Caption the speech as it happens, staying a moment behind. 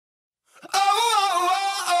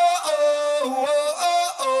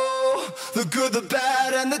the good, the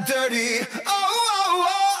bad, and the dirty. Oh, oh,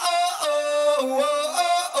 oh, oh, oh,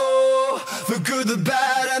 oh, oh, the good, the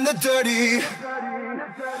bad, and the dirty.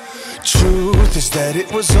 Truth is that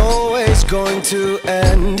it was always going to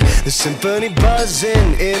end. The symphony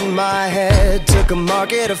buzzing in my head took a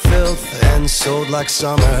market of filth and sold like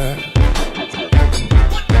summer.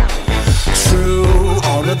 True,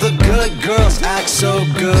 all of the good girls act so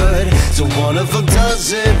good, so one of them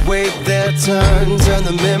doesn't wait their turn. Turn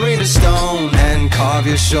the memory to stone and carve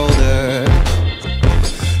your shoulder.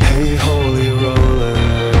 Hey, holy roller.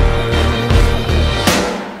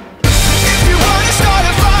 If you wanna start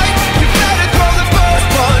a fight, you better throw the first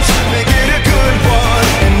punch, make it a good one.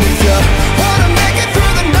 And if you wanna make it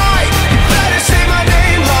through the night, you better say my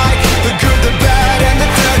name like the good, the bad, and the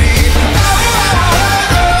dirty.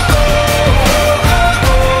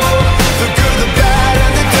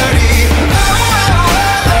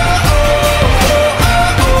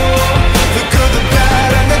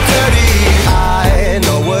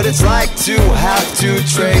 It's like to have to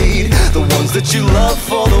trade the ones that you love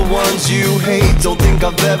for the ones you hate. Don't think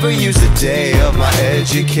I've ever used a day of my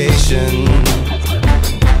education.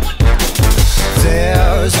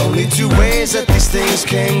 There's only two ways that these things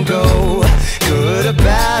can go, good or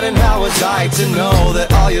bad, and how was I to know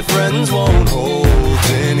that all your friends won't hold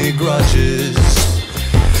any grudges?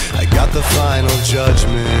 I got the final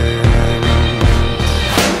judgment.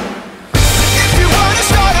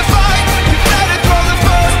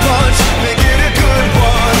 Make it a good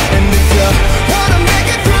one. And if you wanna make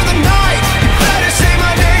it through the night, you better say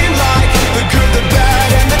my name like the good, the bad,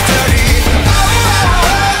 and the dirty. Oh, oh,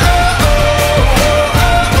 oh, oh,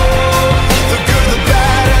 oh, oh, the good, the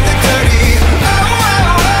bad, and the dirty. Oh,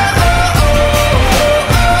 oh, oh, oh,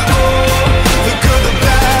 oh, oh, the good, the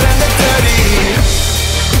bad, and the dirty.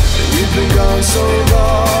 You've been gone so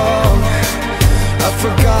long, I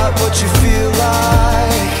forgot what you feel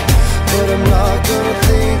like, but I'm not gonna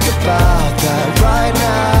think about that right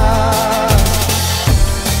now.